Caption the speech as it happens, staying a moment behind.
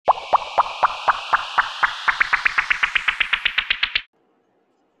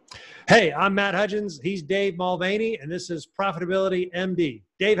Hey, I'm Matt Hudgens. He's Dave Mulvaney, and this is Profitability MD.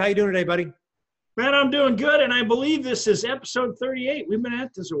 Dave, how you doing today, buddy? Man, I'm doing good, and I believe this is episode 38. We've been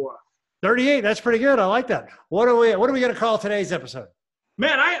at this a while. 38, that's pretty good. I like that. What are we going to call today's episode?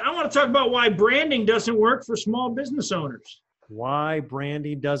 Man, I want to talk about why branding doesn't work for small business owners. Why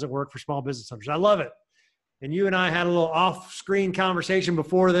branding doesn't work for small business owners. I love it. And you and I had a little off-screen conversation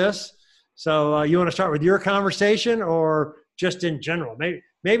before this. So you want to start with your conversation or just in general?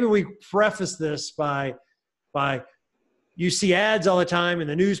 Maybe we preface this by you see ads all the time in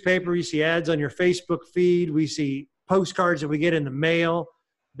the newspaper. You see ads on your Facebook feed. We see postcards that we get in the mail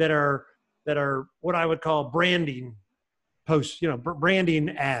that are what I would call branding posts, branding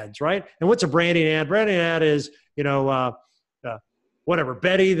ads, right? And what's a branding ad? Branding ad is, whatever.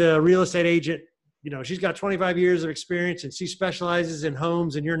 Betty, the real estate agent, she's got 25 years of experience and she specializes in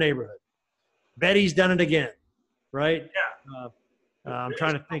homes in your neighborhood. Betty's done it again, right? Yeah. I'm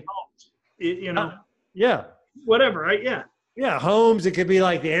trying to think. Yeah. Whatever, right? Yeah. Yeah, homes. It could be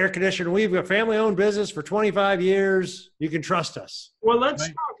like the air conditioner. We've got family-owned business for 25 years. You can trust us. Well, let's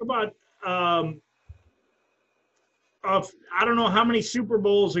talk about, I don't know how many Super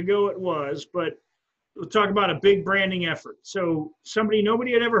Bowls ago it was, but we'll talk about a big branding effort. So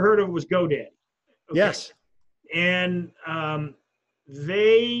nobody had ever heard of was GoDaddy. Okay? Yes. And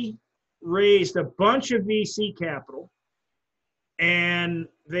they raised a bunch of VC capital, and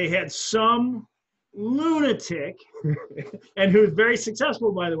they had some lunatic, and who's very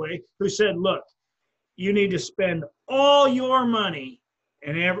successful, by the way, who said, look, you need to spend all your money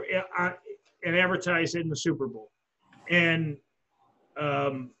and advertise it in the Super Bowl. And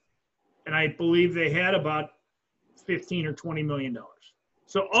I believe they had about $15 or $20 million.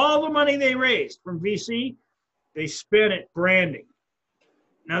 So all the money they raised from VC, they spent it branding.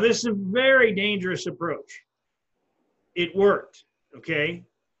 Now, this is a very dangerous approach. It worked, okay?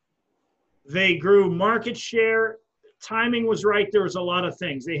 They grew market share. Timing was right. There was a lot of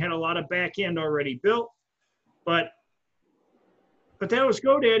things. They had a lot of back end already built. But that was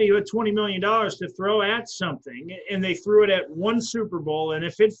GoDaddy, who had $20 million to throw at something, and they threw it at one Super Bowl, and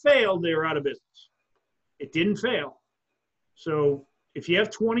if it failed, they were out of business. It didn't fail. So if you have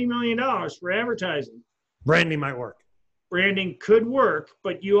 $20 million for advertising, branding might work. Branding could work,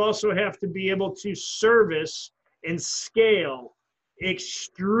 but you also have to be able to service and scale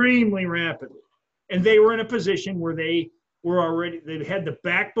extremely rapidly. And they were in a position where they had the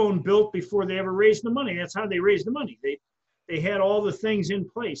backbone built before they ever raised the money. That's how they raised the money. They had all the things in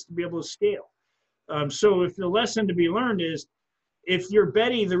place to be able to scale. So if the lesson to be learned is, if you're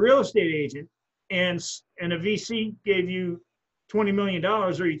Betty, the real estate agent, and a VC gave you $20 million,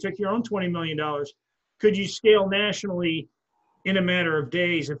 or you took your own $20 million, could you scale nationally in a matter of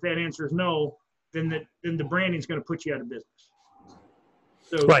days? If that answer is no, then the branding is going to put you out of business.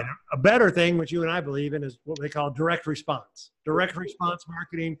 So, right. A better thing, which you and I believe in, is what they call direct response. Direct response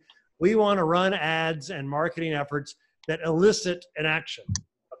marketing. We want to run ads and marketing efforts that elicit an action,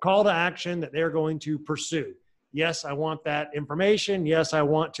 a call to action that they're going to pursue. Yes, I want that information. Yes, I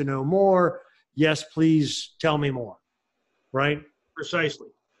want to know more. Yes, please tell me more. Right? Precisely.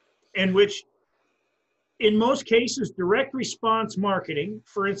 And which, in most cases, direct response marketing,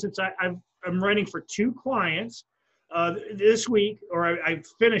 for instance, I'm writing for 2 clients this week, or I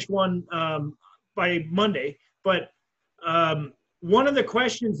finished one by Monday, but one of the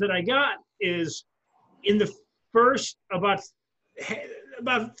questions that I got is, in the first about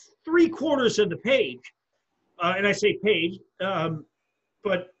 3/4 of the page, and I say page,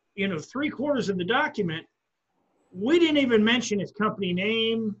 but 3/4 of the document, we didn't even mention his company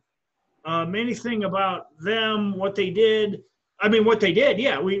name, anything about them, what they did. I mean, what they did,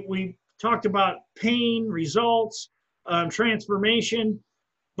 yeah, we talked about pain, results, transformation,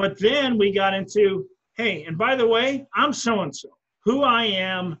 but then we got into, hey, and by the way, I'm so-and-so, who I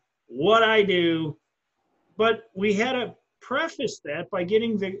am, what I do. But we had to preface that by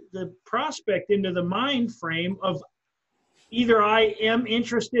getting the prospect into the mind frame of either I am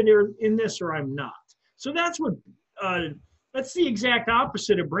interested in this or I'm not. So that's the exact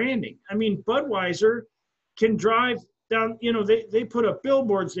opposite of branding. I mean, Budweiser can drive down, they put up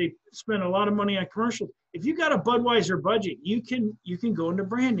billboards, they spend a lot of money on commercials. If you got a Budweiser budget, you can go into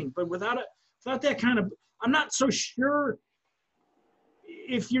branding, but without that kind of, I'm not so sure.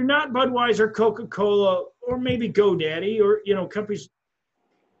 If you're not Budweiser, Coca-Cola, or maybe GoDaddy, or companies,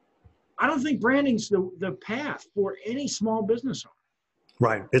 I don't think branding's the path for any small business owner.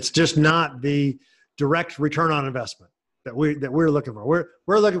 Right. It's just not the direct return on investment that we're looking for.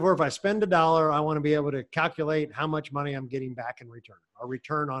 We're looking for, if I spend $1, I want to be able to calculate how much money I'm getting back in return, a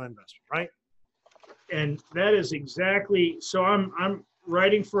return on investment, right? And that is exactly, so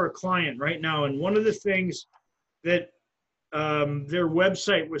writing for a client right now, and one of the things that their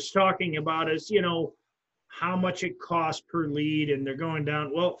website was talking about is, how much it costs per lead, and they're going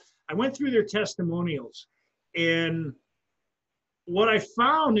down. Well, I went through their testimonials, and what I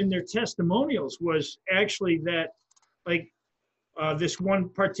found in their testimonials was actually that, like, this one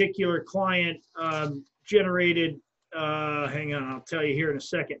particular client generated, hang on, I'll tell you here in a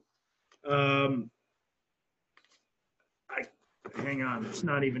second. Hang on, it's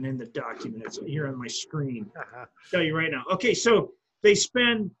not even in the document. It's here on my screen. I'll tell you right now. Okay, so they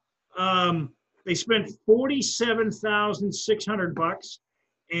spent $47,600,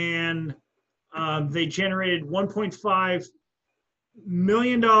 and they generated $1.5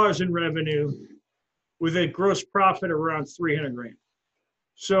 million in revenue with a gross profit of around 300 grand.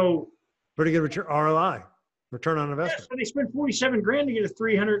 So pretty good ROI, return on investment. Yeah, so they spent 47 grand to get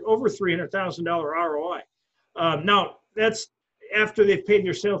over $300,000 ROI. Now that's after they've paid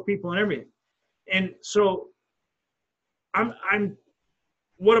their salespeople and everything. And so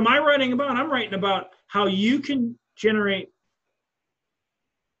what am I writing about? I'm writing about how you can generate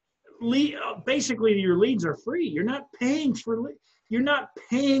basically your leads are free. You're not paying you're not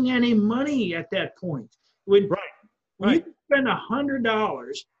paying any money at that point. When you spend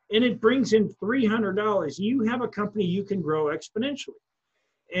 $100 and it brings in $300, you have a company you can grow exponentially.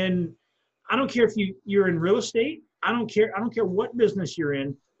 And I don't care if you're in real estate. I don't care what business you're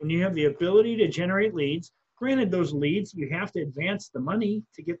in. When you have the ability to generate leads, granted those leads, you have to advance the money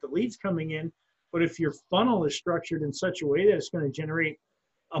to get the leads coming in. But if your funnel is structured in such a way that it's going to generate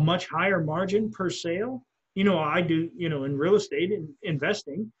a much higher margin per sale, I do, in real estate and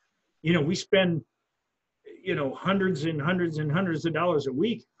investing, we spend, hundreds and hundreds and hundreds of dollars a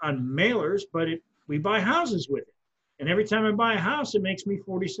week on mailers, but we buy houses with it. And every time I buy a house, it makes me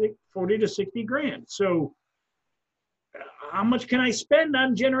 40 to 60 grand. So how much can I spend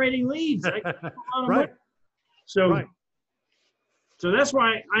on generating leads? Right. So that's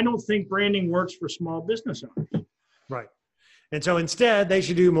why I don't think branding works for small business owners. Right. And so instead, they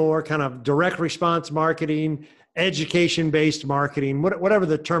should do more kind of direct response marketing, education-based marketing, whatever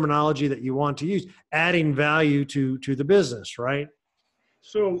the terminology that you want to use, adding value to the business, right?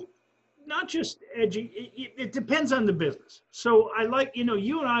 So not just it depends on the business. So I like,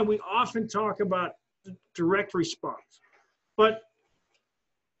 you and I, we often talk about direct response, but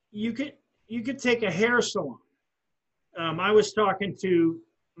you could take a hair salon. I was talking to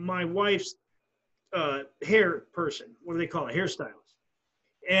my wife's hair person, what do they call it, hairstylist.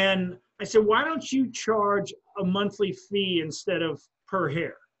 And I said, why don't you charge a monthly fee instead of per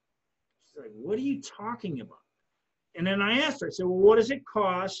hair? She's like, what are you talking about? And then I asked her, I said, well, what does it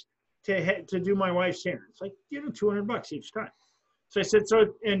cost to do my wife's hair? It's like, $200 each time. So I said,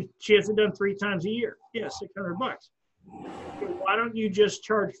 and she has it done 3 times a year. Yeah, $600. So why don't you just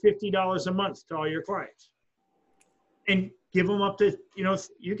charge $50 a month to all your clients? And give them up to,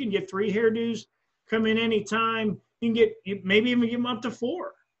 you can get 3 hairdos, come in anytime. You can maybe even give them up to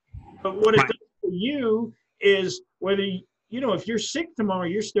 4. But what it does for you is whether, if you're sick tomorrow,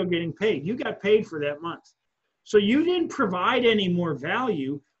 you're still getting paid. You got paid for that month. So you didn't provide any more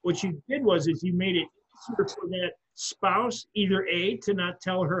value. What you did was you made it easier for that spouse, either A, to not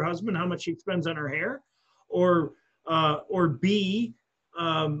tell her husband how much she spends on her hair, or B,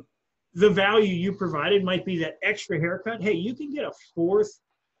 the value you provided might be that extra haircut. Hey, you can get a 4th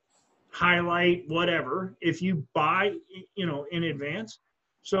highlight, whatever, if you buy, in advance.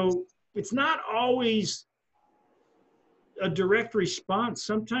 So it's not always a direct response.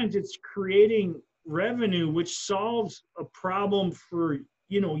 Sometimes it's creating revenue, which solves a problem for,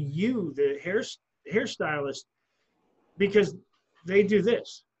 you, the hairstylist, because they do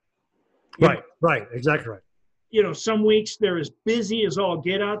this. Right. Exactly right. Some weeks they're as busy as all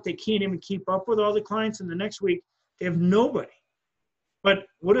get out. They can't even keep up with all the clients. And the next week they have nobody. But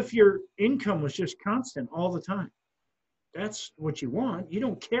what if your income was just constant all the time? That's what you want. You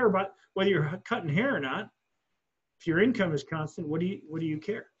don't care about whether you're cutting hair or not. If your income is constant, what do you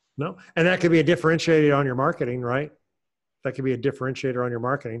care? No. And that could be a differentiator on your marketing, right? That could be a differentiator on your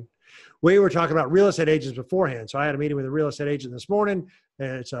marketing. We were talking about real estate agents beforehand. So I had a meeting with a real estate agent this morning,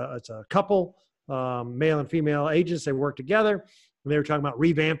 and it's a couple, male and female agents. They work together, and they were talking about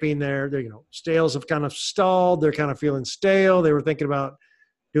revamping their sales have kind of stalled. They're kind of feeling stale. They were thinking about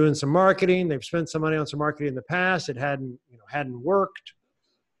doing some marketing. They've spent some money on some marketing in the past. It hadn't worked.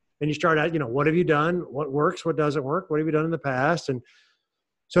 And you start out, what have you done? What works? What doesn't work? What have you done in the past? And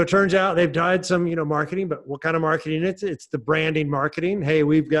so it turns out they've tried some, marketing, but what kind of marketing? It's the branding marketing. Hey,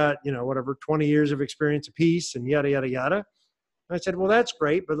 we've got, 20 years of experience apiece and yada, yada, yada. And I said, well, that's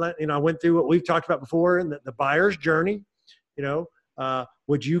great. But I went through what we've talked about before and the buyer's journey,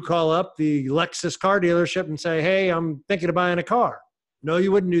 Would you call up the Lexus car dealership and say, hey, I'm thinking of buying a car? No,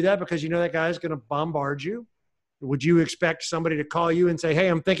 you wouldn't do that because you know that guy's going to bombard you. Would you expect somebody to call you and say, hey,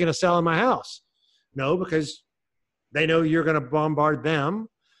 I'm thinking of selling my house? No, because they know you're going to bombard them.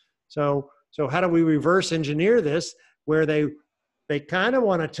 So how do we reverse engineer this where they kind of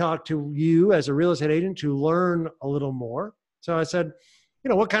want to talk to you as a real estate agent to learn a little more? So I said,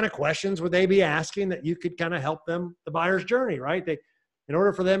 what kind of questions would they be asking that you could kind of help them, the buyer's journey, right? In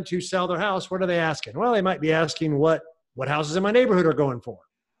order for them to sell their house, what are they asking? Well, they might be asking what houses in my neighborhood are going for,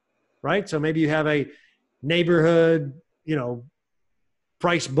 right? So maybe you have a neighborhood,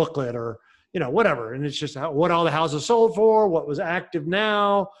 price booklet or, whatever. And it's just what all the houses sold for, what was active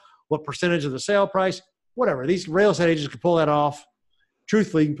now, what percentage of the sale price, whatever. These real estate agents can pull that off.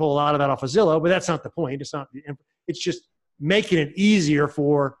 Truthfully, you can pull a lot of that off of Zillow, but that's not the point. It's just making it easier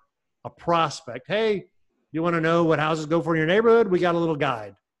for a prospect. Hey, you want to know what houses go for in your neighborhood? We got a little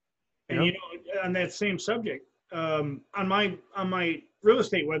guide. And on that same subject, on my real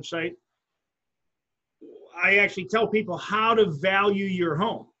estate website, I actually tell people how to value your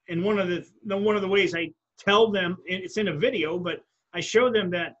home. And one of the ways I tell them, it's in a video, but I show them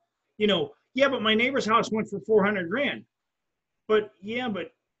that, but my neighbor's house went for $400,000. But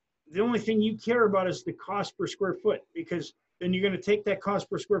the only thing you care about is the cost per square foot, because then you're going to take that cost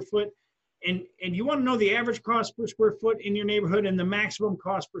per square foot and you want to know the average cost per square foot in your neighborhood and the maximum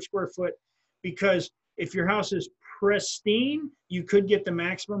cost per square foot, because if your house is pristine, you could get the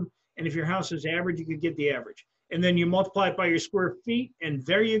maximum. And if your house is average, you could get the average. And then you multiply it by your square feet, and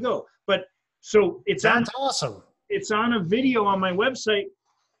there you go. But so that's awesome. It's on a video on my website,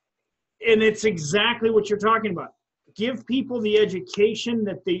 and it's exactly what you're talking about. Give people the education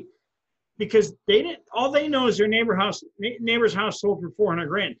because all they know is their neighbor's house sold for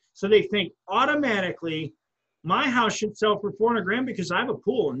 $400,000. So they think automatically my house should sell for $400,000 because I have a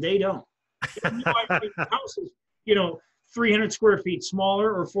pool and they don't. The house is, 300 square feet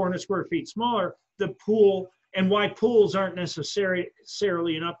smaller or 400 square feet smaller, the pool, and why pools aren't necessarily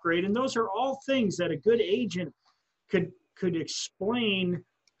an upgrade. And those are all things that a good agent could explain.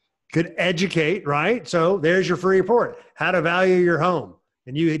 Could educate, right? So there's your free report, how to value your home.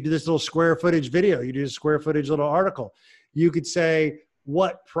 And you do this little square footage video. You do a square footage little article. You could say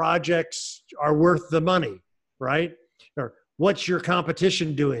what projects are worth the money, right? Or what's your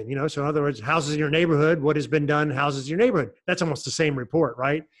competition doing? So in other words, houses in your neighborhood, what has been done, houses in your neighborhood. That's almost the same report,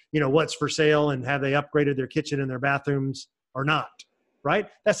 right? What's for sale and have they upgraded their kitchen and their bathrooms or not, right?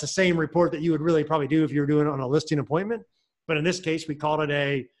 That's the same report that you would really probably do if you were doing it on a listing appointment. But in this case, we called it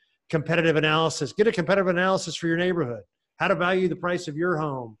a competitive analysis. Get a competitive analysis for your neighborhood. How to value the price of your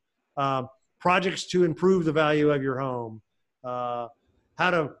home. Projects to improve the value of your home. How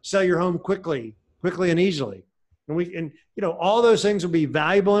to sell your home quickly and easily. And all those things would be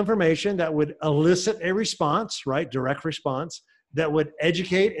valuable information that would elicit a response, right? Direct response that would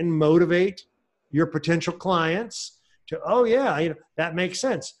educate and motivate your potential clients to, oh yeah, that makes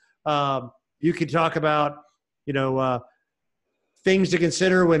sense. You could talk about, things to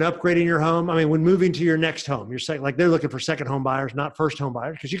consider when upgrading your home. I mean, when moving to your next home, you're saying like they're looking for second home buyers, not first home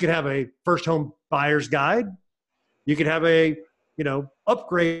buyers, because you could have a first home buyer's guide. You could have a,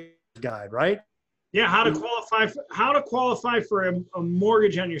 upgrade guide, right? Yeah. How to qualify for a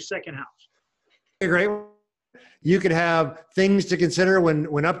mortgage on your second house. Great. You could have things to consider when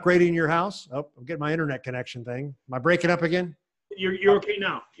upgrading your house. Oh, I'm getting my internet connection thing. Am I breaking up again? You're okay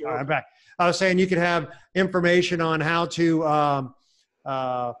now. All right, I'm back. I was saying you could have information on how to, what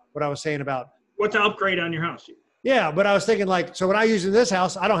I was saying about. What to upgrade on your house. Yeah, but I was thinking so when I use in this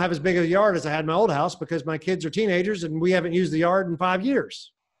house, I don't have as big of a yard as I had in my old house because my kids are teenagers and we haven't used the yard in 5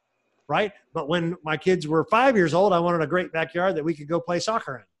 years, right? But when my kids were 5 years old, I wanted a great backyard that we could go play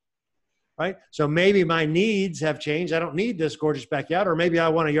soccer in, right? So maybe my needs have changed. I don't need this gorgeous backyard, or maybe I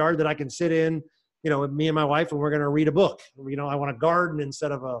want a yard that I can sit in, with me and my wife, and we're going to read a book. I want a garden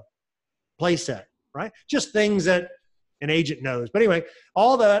instead of a play set, right? Just things that an agent knows. But anyway,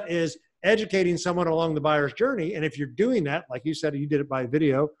 all that is educating someone along the buyer's journey. And if you're doing that, like you said, you did it by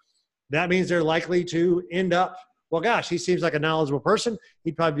video, that means they're likely to end up, well, gosh, he seems like a knowledgeable person.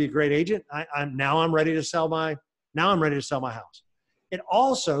 He'd probably be a great agent. I'm ready to sell my house. It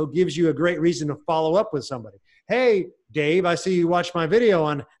also gives you a great reason to follow up with somebody. Hey, Dave, I see you watched my video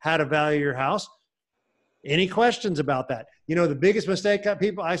on how to value your house. Any questions about that? The biggest mistake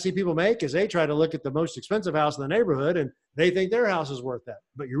I see people make is they try to look at the most expensive house in the neighborhood and they think their house is worth that.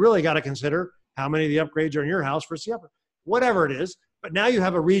 But you really got to consider how many of the upgrades are in your house versus the upgrade, whatever it is. But now you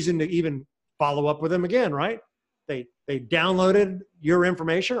have a reason to even follow up with them again, right? They downloaded your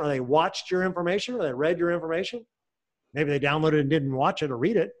information, or they watched your information, or they read your information. Maybe they downloaded and didn't watch it or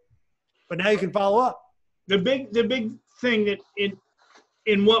read it, but now you can follow up. The big thing that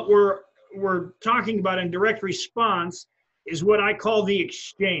in what we're talking about in direct response is what I call the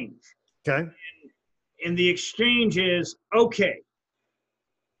exchange. Okay. And the exchange is, okay,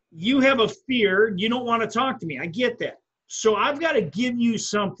 you have a fear, you don't want to talk to me. I get that. So I've got to give you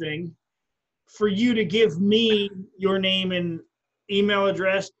something for you to give me your name and email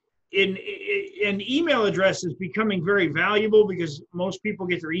address. An email address is becoming very valuable because most people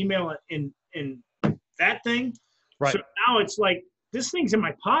get their email in that thing. Right. So now it's like, this thing's in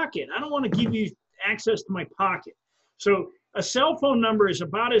my pocket. I don't want to give you access to my pocket. So a cell phone number is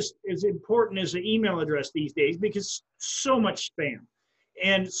about as important as an email address these days because so much spam.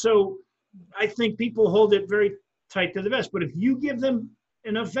 And so I think people hold it very tight to the vest. But if you give them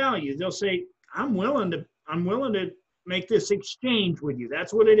enough value, they'll say, I'm willing to make this exchange with you.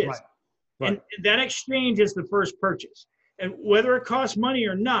 That's what it is. Right. Right. And that exchange is the first purchase. And whether it costs money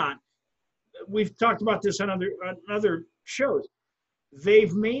or not, we've talked about this on other shows.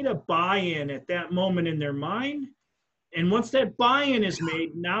 They've made a buy-in at that moment in their mind. And once that buy-in is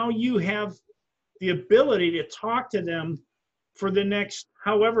made, now you have the ability to talk to them for the next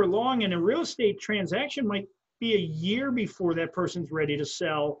however long. And a real estate transaction might be a year before that person's ready to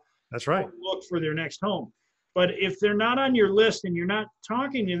sell. That's right. Or look for their next home. But if they're not on your list and you're not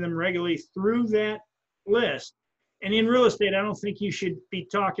talking to them regularly through that list, and in real estate, I don't think you should be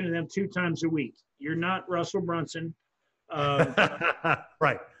talking to them 2 times a week. You're not Russell Brunson.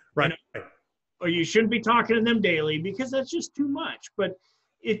 Right. Or you shouldn't be talking to them daily because that's just too much. But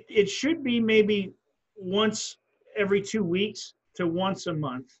it should be maybe once every 2 weeks to once a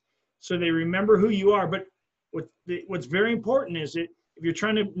month so they remember who you are. But what's very important is that if you're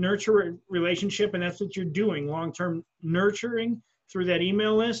trying to nurture a relationship, and that's what you're doing, long-term nurturing through that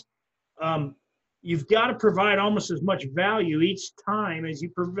email list, you've got to provide almost as much value each time as you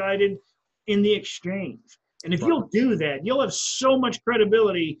provided in the exchange. And if you'll do that, you'll have so much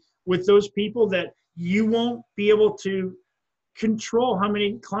credibility with those people that you won't be able to control how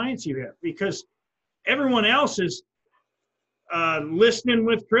many clients you have because everyone else is listening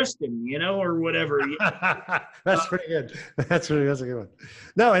with Kristen, or whatever. That's pretty good. That's a good one.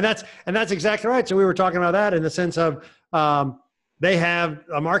 No, and that's exactly right. So we were talking about that in the sense of they have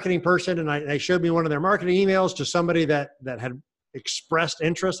a marketing person, and they showed me one of their marketing emails to somebody that had expressed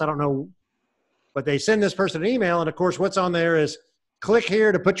interest. I don't know, but they send this person an email, and of course, what's on there is click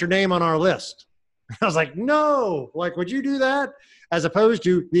here to put your name on our list. I was like, no, like, would you do that? As opposed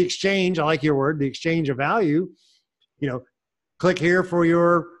to the exchange, I like your word, the exchange of value, click here for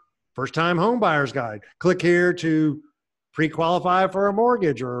your first-time home buyer's guide. Click here to pre-qualify for a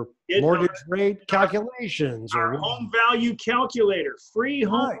mortgage or mortgage rate calculations. Our home value calculator, free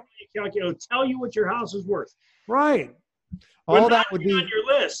home value calculator, tell you what your house is worth. Right. All that would be on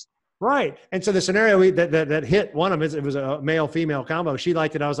your list. Right. And so the scenario that hit one of them, it was a male-female combo. She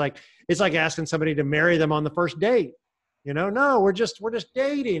liked it. I was like, it's like asking somebody to marry them on the first date. No, we're just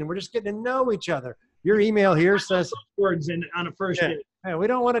dating and we're just getting to know each other. Your email here says words on a first date. Hey, we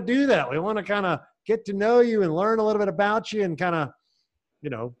don't want to do that. We want to kind of get to know you and learn a little bit about you and kind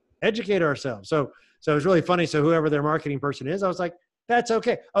of, educate ourselves. So it was really funny. So whoever their marketing person is, I was like, that's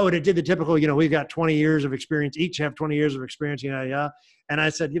okay. Oh, and it did the typical, we've got 20 years of experience, each have 20 years of experience, And I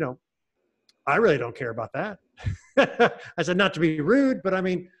said, I really don't care about that. I said, not to be rude,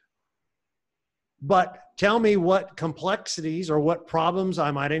 but tell me what complexities or what problems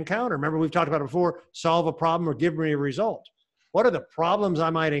I might encounter. Remember, we've talked about it before, solve a problem or give me a result. What are the problems I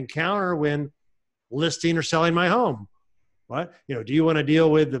might encounter when listing or selling my home? What, do you want to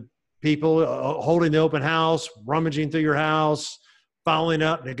deal with the people holding the open house, rummaging through your house, following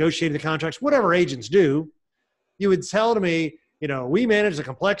up, negotiating the contracts, whatever agents do? You would tell to me, we manage the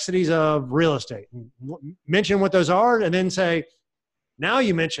complexities of real estate. Mention what those are, and then say, now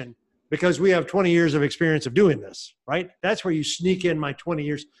you mention, because we have 20 years of experience of doing this, right? That's where you sneak in my 20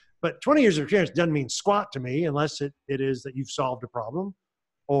 years. But 20 years of experience doesn't mean squat to me unless it is that you've solved a problem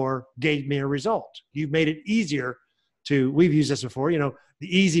or gave me a result. You've made it easier we've used this before, the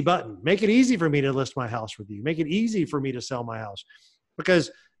easy button. Make it easy for me to list my house with you. Make it easy for me to sell my house.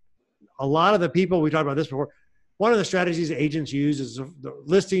 Because a lot of the people, we talked about this before, one of the strategies agents use is the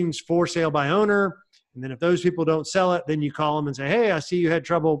listings for sale by owner. And then if those people don't sell it, then you call them and say, hey, I see you had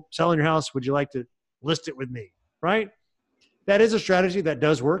trouble selling your house. Would you like to list it with me? Right? That is a strategy that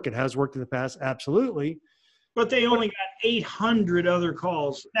does work. It has worked in the past. Absolutely. But they only got 800 other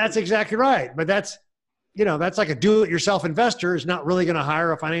calls. That's exactly right. But that's like a do-it-yourself investor is not really going to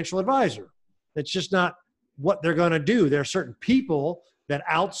hire a financial advisor. It's just not what they're going to do. There are certain people that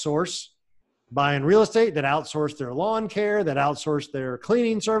outsource buying real estate, that outsource their lawn care, that outsource their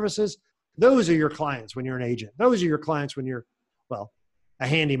cleaning services. Those are your clients when you're an agent. Those are your clients when you're, well, a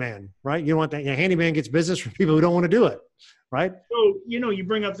handyman, right? You want that. A handyman gets business from people who don't want to do it, right? So, you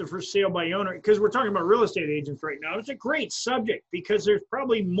bring up the for sale by owner, because we're talking about real estate agents right now. It's a great subject because there's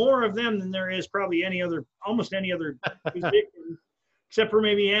probably more of them than there is probably almost any other position, except for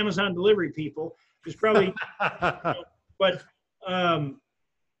maybe Amazon delivery people. There's probably, but the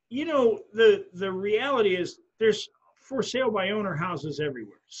reality is there's for sale by owner houses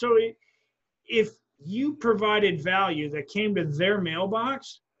everywhere. So if you provided value that came to their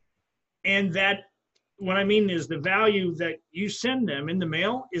mailbox, and that, what I mean is the value that you send them in the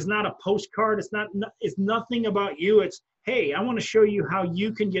mail is not a postcard. It's nothing about you. It's, hey, I want to show you how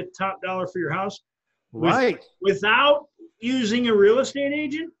you can get top dollar for your house, right? Without using a real estate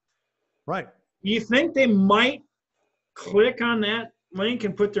agent. Right. You think they might click on that link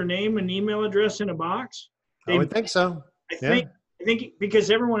and put their name and email address in a box? I would think so. I think because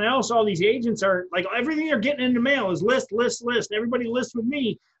everyone else, all these agents are like, everything they're getting in the mail is list. Everybody lists with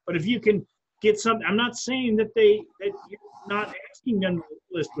me. But if you can get something, I'm not saying that you're not asking them to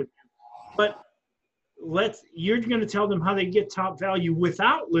list with you, but you're going to tell them how they get top value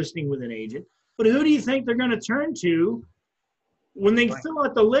without listing with an agent. But who do you think they're going to turn to when they fill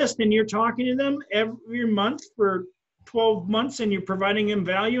out the list and you're talking to them every month for 12 months and you're providing them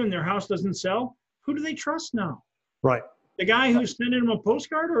value and their house doesn't sell? Who do they trust now? Right. The guy who's sending them a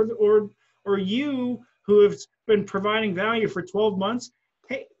postcard, or you who have been providing value for 12 months?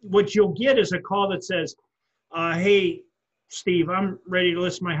 Hey, what you'll get is a call that says, hey, Steve, I'm ready to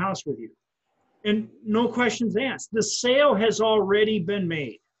list my house with you. And no questions asked. The sale has already been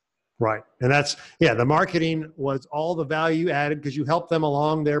made. Right. And the marketing was all the value added because you helped them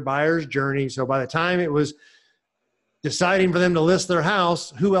along their buyer's journey. So by the time it was deciding for them to list their house,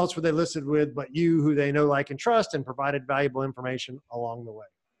 who else were they listed with but you, who they know, like, and trust, and provided valuable information along the way.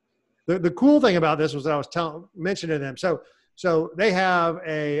 The cool thing about this was that I was mentioning to them. So they have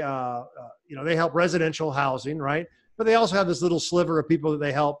they help residential housing, right? But they also have this little sliver of people that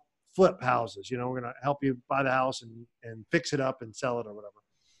they help flip houses. We're going to help you buy the house and fix it up and sell it or whatever.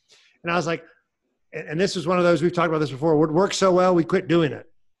 And I was like, and this is one of those, we've talked about this before, it worked so well, we quit doing it.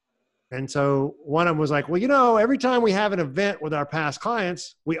 And so one of them was like, well, every time we have an event with our past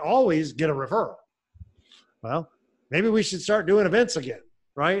clients, we always get a referral. Well, maybe we should start doing events again,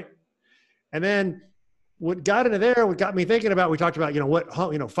 right? And then what got into there, what got me thinking about, we talked about,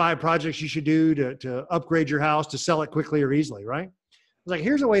 5 projects you should do to upgrade your house to sell it quickly or easily, right? I was like,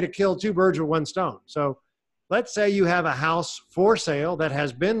 here's a way to kill 2 birds with 1 stone. So let's say you have a house for sale that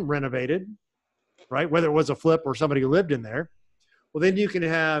has been renovated, right? Whether it was a flip or somebody who lived in there. Well, then you can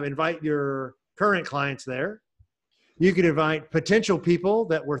invite your current clients there. You could invite potential people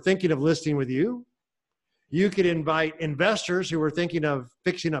that were thinking of listing with you. You could invite investors who were thinking of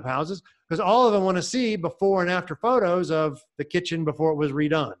fixing up houses, because all of them want to see before and after photos of the kitchen before it was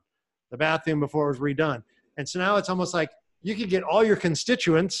redone, the bathroom before it was redone. And so now it's almost like you could get all your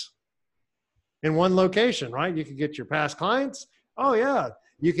constituents in one location, right? You could get your past clients. Oh yeah.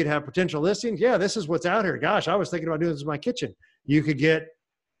 You could have potential listings. Yeah, this is what's out here. Gosh, I was thinking about doing this in my kitchen. You could get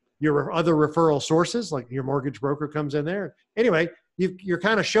your other referral sources, like your mortgage broker comes in there. Anyway, you're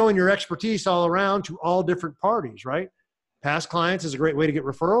kind of showing your expertise all around to all different parties, right? Past clients is a great way to get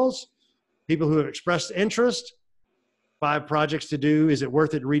referrals. People who have expressed interest, 5 projects to do. Is it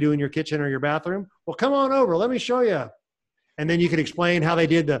worth it redoing your kitchen or your bathroom? Well, come on over. Let me show you. And then you can explain how they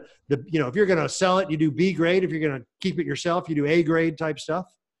did if you're going to sell it, you do B grade. If you're going to keep it yourself, you do A grade type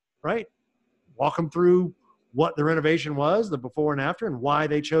stuff, right? Walk them through what the renovation was, the before and after, and why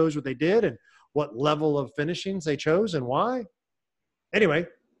they chose what they did, and what level of finishings they chose and why. Anyway,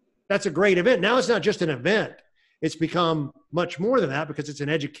 that's a great event. Now it's not just an event. It's become much more than that, because it's an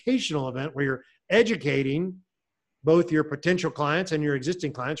educational event where you're educating both your potential clients and your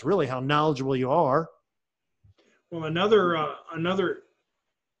existing clients, really how knowledgeable you are. Well, another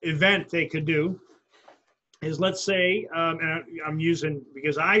event they could do is, let's say, and I'm using,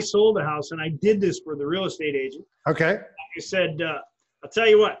 because I sold a house and I did this for the real estate agent. Okay. I said, I'll tell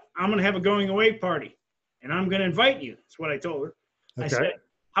you what, I'm going to have a going away party and I'm going to invite you. That's what I told her. Okay. I said,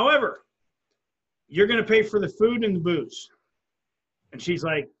 however, you're going to pay for the food and the booze. And she's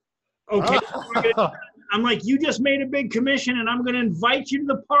like, okay. I'm like, you just made a big commission and I'm going to invite you to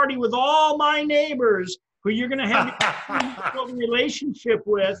the party with all my neighbors who you're going to have a relationship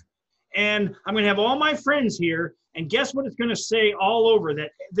with. And I'm going to have all my friends here. And guess what it's going to say all over? That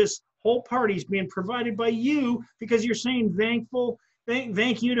this whole party is being provided by you, because you're saying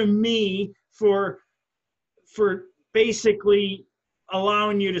thank you to me for basically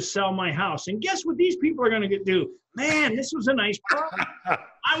allowing you to sell my house. And guess what these people are going to do? Man, this was a nice party.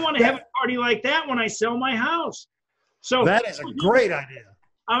 I want to have a party like that when I sell my house. So that is a great idea.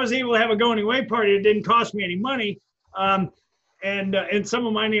 I was able to have a going away party that didn't cost me any money. And some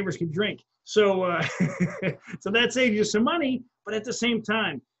of my neighbors could drink. So, so that saved you some money, but at the same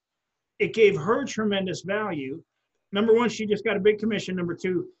time, it gave her tremendous value. Number one, she just got a big commission. Number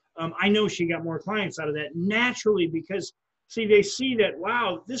two, I know she got more clients out of that naturally because, see, they see that,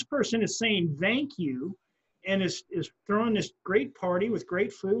 wow, this person is saying thank you and is throwing this great party with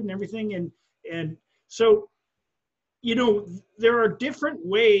great food and everything. And so, you know, there are different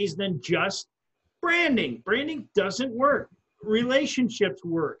ways than just branding. Branding doesn't work. Relationships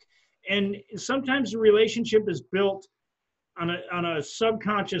work. And sometimes the relationship is built on a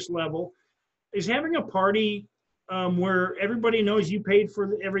subconscious level. Is having a party where everybody knows you paid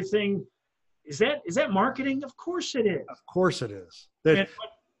for everything, is that marketing? Of course it is. Of course it is. But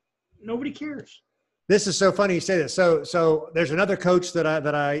nobody cares. This is so funny you say this. So there's another coach that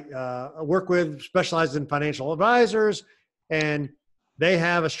I work with, specialized in financial advisors, and they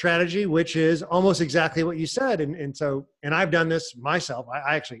have a strategy which is almost exactly what you said. And I've done this myself.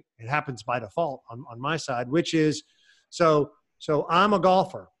 I actually, it happens by default on my side, which is, so I'm a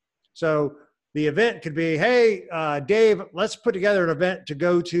golfer. So the event could be, hey, Dave, let's put together an event to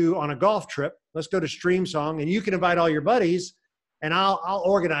go to on a golf trip. Let's go to Streamsong, and you can invite all your buddies, and I'll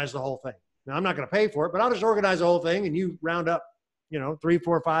organize the whole thing. Now, I'm not going to pay for it, but I'll just organize the whole thing, and you round up, 3,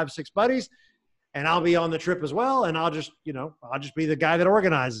 4, 5, 6 buddies, and I'll be on the trip as well, and I'll just be the guy that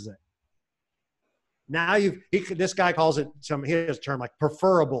organizes it. Now this guy calls it he has a term like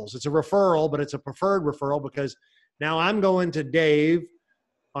preferables. It's a referral, but it's a preferred referral because now I'm going to Dave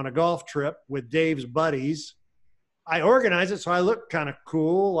on a golf trip with Dave's buddies. I organize it so I look kind of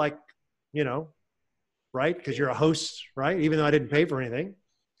cool, like, right? Because you're a host, right? Even though I didn't pay for anything.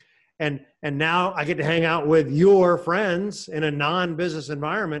 And now I get to hang out with your friends in a non-business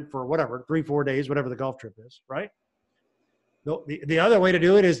environment for whatever, 3-4 days, whatever the golf trip is, right? The other way to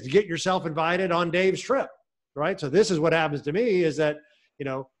do it is to get yourself invited on Dave's trip, right? So this is what happens to me is that,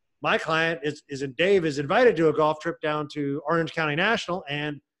 my client Dave is invited to a golf trip down to Orange County National,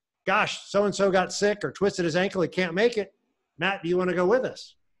 and gosh, so-and-so got sick or twisted his ankle. He can't make it. Matt, do you want to go with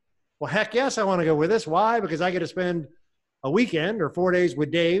us? Well, heck yes, I want to go with us. Why? Because I get to spend a weekend or 4 days with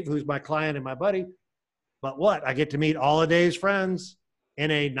Dave, who's my client and my buddy. But what? I get to meet all of Dave's friends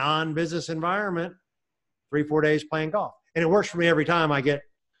in a non-business environment, 3-4 days playing golf. And it works for me every time. I get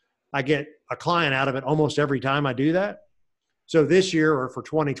a client out of it almost every time I do that. So this year, or for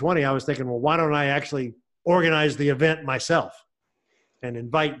 2020, I was thinking, well, why don't I actually organize the event myself and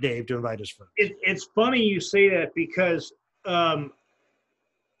invite Dave to invite his friends? It's funny you say that because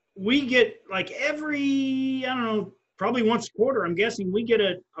we get like every, I don't know, probably once a quarter, I'm guessing, we get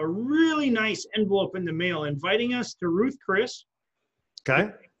a really nice envelope in the mail inviting us to Ruth Chris. Okay.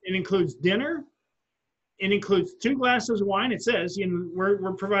 It includes dinner. It includes 2 glasses of wine. It says,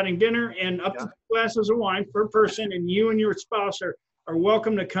 we're providing dinner and up to 2 glasses of wine per person, and you and your spouse are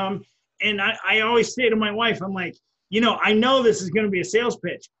welcome to come. And I always say to my wife, I'm like, I know this is going to be a sales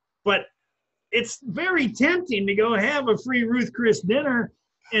pitch, but it's very tempting to go have a free Ruth Chris dinner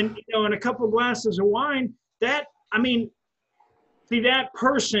and, and a couple of glasses of wine. That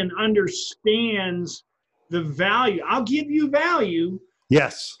person understands the value. I'll give you value.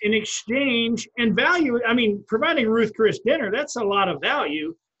 Yes. In exchange and value. I mean, providing Ruth Chris dinner, that's a lot of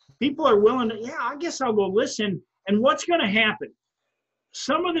value. People are willing to, I guess I'll go listen. And what's going to happen?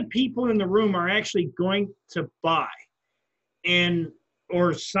 Some of the people in the room are actually going to buy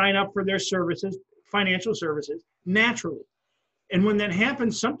or sign up for their services, financial services, naturally. And when that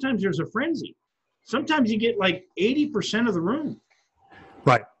happens, sometimes there's a frenzy. Sometimes you get like 80% of the room.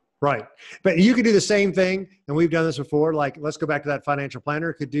 Right. But you could do the same thing. And we've done this before. Like, let's go back to that financial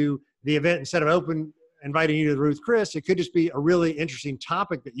planner. Could do the event instead of inviting you to the Ruth Chris. It could just be a really interesting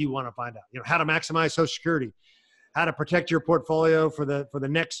topic that you want to find out, how to maximize Social Security, how to protect your portfolio for the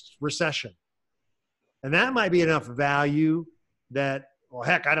next recession. And that might be enough value that, well,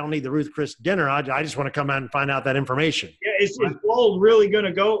 heck, I don't need the Ruth Chris dinner. I just want to come out and find out that information. Yeah, is gold really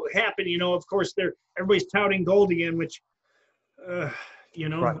going to happen? Of course, everybody's touting gold again, which,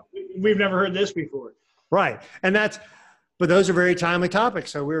 right. We've never heard this before. Right. But those are very timely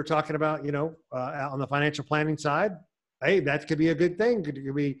topics. So we were talking about, on the financial planning side, hey, that could be a good thing. Could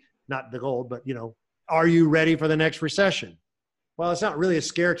be not the gold, but, are you ready for the next recession? Well, it's not really a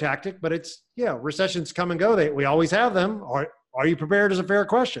scare tactic, but it's, recessions come and go. We always have them. Are you prepared is a fair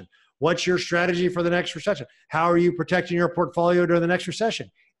question. What's your strategy for the next recession? How are you protecting your portfolio during the next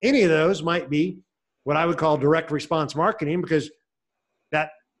recession? Any of those might be what I would call direct response marketing, because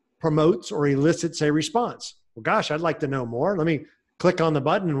that promotes or elicits a response. Well, gosh, I'd like to know more. Let me click on the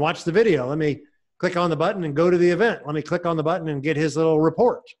button and watch the video. Let me click on the button and go to the event. Let me click on the button and get his little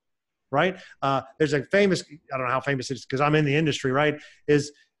report, right? There's a famous, I don't know how famous it is because I'm in the industry, right?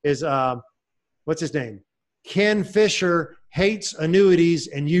 Is what's his name? Ken Fisher hates annuities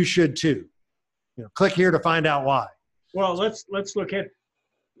and you should too. Click here to find out why. Well, let's look at,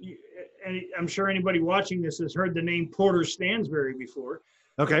 and I'm sure anybody watching this has heard the name Porter Stansberry before.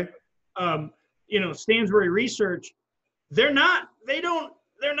 Okay. Stansberry Research, they're not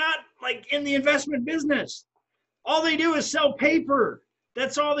like in the investment business. All they do is sell paper.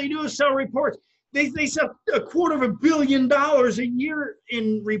 That's all they do is sell reports. They sell $250 million a year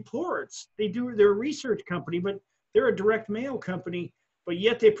in reports. They're a research company, but they're a direct mail company, but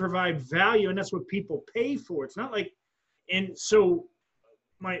yet they provide value, and that's what people pay for. It's not like, and so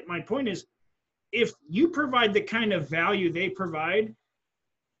my point is, if you provide the kind of value they provide,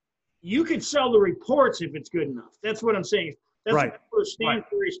 you could sell the reports if it's good enough. That's what I'm saying. That's right. What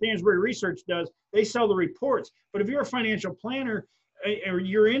Stansberry Research does. They sell the reports. But if you're a financial planner or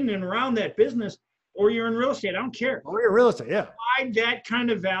you're in and around that business, or you're in real estate, I don't care. Or you're in real estate, yeah. Provide that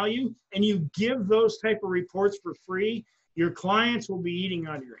kind of value and you give those type of reports for free, your clients will be eating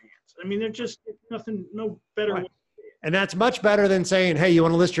out of your hands. I mean, they're just nothing, no better way. And that's much better than saying, hey, you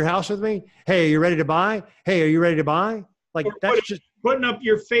want to list your house with me? Hey, are you ready to buy? Hey, are you ready to buy? Like that's just putting up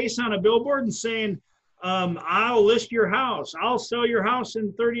your face on a billboard and saying, I'll list your house. I'll sell your house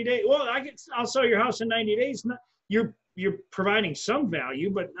in 30 days. Well, I'll sell your house in 90 days. You're providing some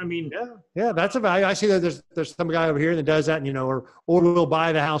value, but I mean, yeah, that's a value. I see that there's some guy over here that does that, and or we'll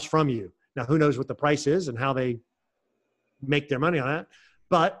buy the house from you. Now, who knows what the price is and how they make their money on that,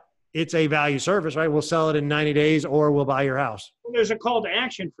 but it's a value service, right? We'll sell it in 90 days or we'll buy your house. Well, there's a call to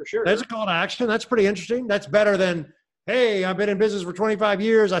action for sure. There's a call to action. That's pretty interesting. That's better than, hey, I've been in business for 25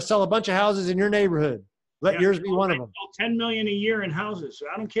 years. I sell a bunch of houses in your neighborhood. Let yours be one of them. I sell $10 million a year in houses. So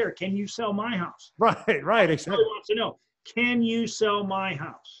I don't care. Can you sell my house? Right, exactly. Everybody wants to know, can you sell my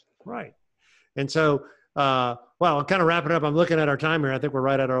house? Right. And so, well, I'm kind of wrapping up. I'm looking at our time here. I think we're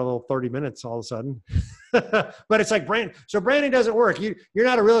right at our little 30 minutes all of a sudden. But it's like brand. So branding doesn't work. You're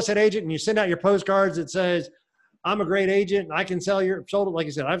not a real estate agent and you send out your postcards that says, I'm a great agent and I can sell like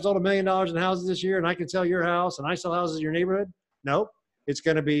you said, I've sold $1 million in houses this year and I can sell your house and I sell houses in your neighborhood. Nope. It's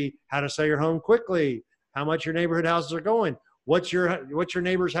going to be how to sell your home quickly, how much your neighborhood houses are going, what's your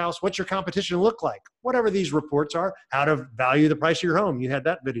neighbor's house, what's your competition look like, whatever these reports are, how to value the price of your home. You had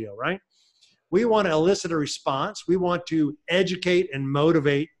that video, right? We want to elicit a response. We want to educate and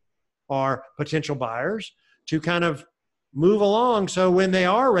motivate our potential buyers to kind of move along. So when they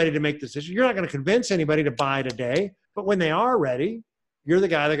are ready to make the decision, you're not going to convince anybody to buy today, but when they are ready, you're the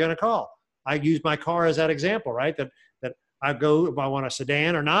guy they're going to call. I use my car as that example, right? That I go, if I want a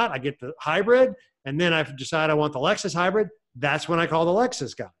sedan or not, I get the hybrid, and then I decide I want the Lexus hybrid. That's when I call the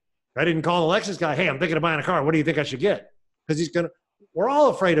Lexus guy. I didn't call the Lexus guy, hey, I'm thinking of buying a car. What do you think I should get? Because we're all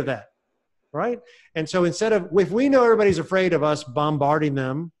afraid of that, right? And so if we know everybody's afraid of us bombarding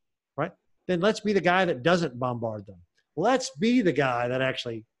them, right, then let's be the guy that doesn't bombard them. Let's be the guy that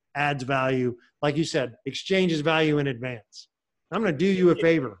actually adds value. Like you said, exchanges value in advance. I'm going to do you a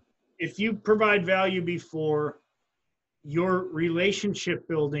favor. If you provide value before your relationship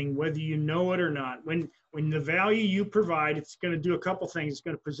building, whether you know it or not, when the value you provide, it's going to do a couple things. It's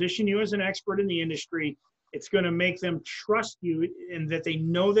going to position you as an expert in the industry. It's going to make them trust you and that they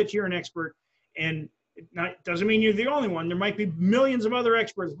know that you're an expert. And it doesn't mean you're the only one. There might be millions of other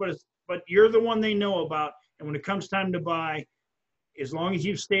experts, but you're the one they know about. And when it comes time to buy, as long as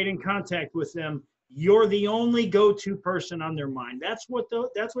you've stayed in contact with them, you're the only go-to person on their mind. That's what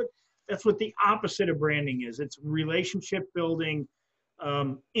the opposite of branding is. It's relationship building,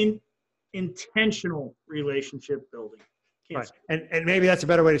 intentional relationship building. Right. And maybe that's a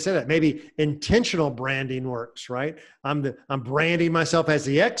better way to say that. Maybe intentional branding works, right? I'm branding myself as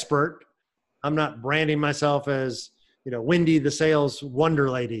the expert. I'm not branding myself as, Wendy, the sales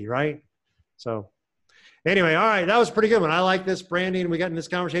wonder lady, right? So anyway, all right, that was a pretty good one. I like this branding. We got in this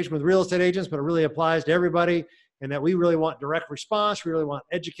conversation with real estate agents, but it really applies to everybody. And that we really want direct response. We really want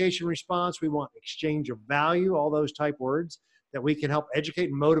education response. We want exchange of value, all those type words that we can help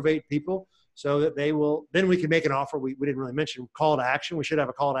educate and motivate people so that they will, then we can make an offer. We didn't really mention call to action. We should have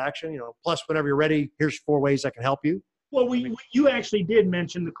a call to action, plus whenever you're ready, here's 4 ways I can help you. Well, you actually did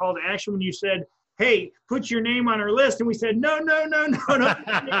mention the call to action when you said, hey, put your name on our list. And we said, no. That's not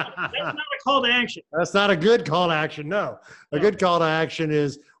a call to action. That's not a good call to action. No, a good call to action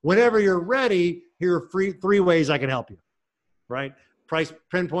is whenever you're ready, here are 3 ways I can help you, right?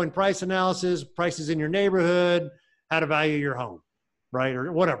 Pinpoint price analysis, prices in your neighborhood, how to value your home. right?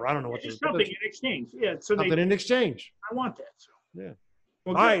 Or whatever. I don't know what Just something in exchange. Yeah. So something in exchange. I want that. So. Yeah.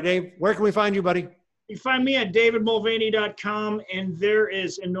 Well, all right, Dave, where can we find you, buddy? You can find me at davidmulvaney.com, and there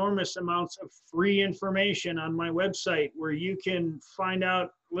is enormous amounts of free information on my website where you can find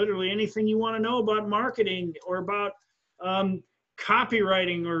out literally anything you want to know about marketing or about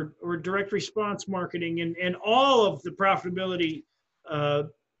copywriting or direct response marketing and all of the profitability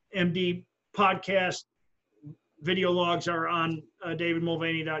MD podcast video logs are on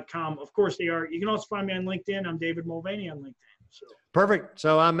davidmulvaney.com. Of course they are. You can also find me on LinkedIn. I'm David Mulvaney on LinkedIn. So. Perfect.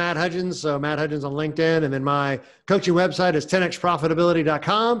 So I'm Matt Hudgens. So Matt Hudgens on LinkedIn. And then my coaching website is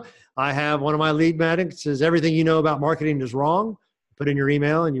 10xprofitability.com. I have one of my lead magnets is everything you know about marketing is wrong. Put in your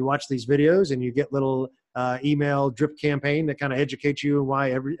email and you watch these videos and you get little email drip campaign that kind of educates you on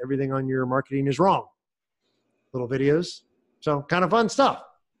why everything on your marketing is wrong. Little videos. So kind of fun stuff.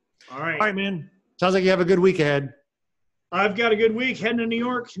 All right. All right, man. Sounds like you have a good week ahead. I've got a good week heading to New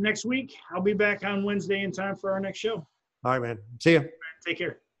York next week. I'll be back on Wednesday in time for our next show. All right, man. See ya. Take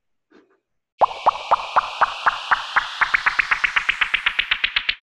care.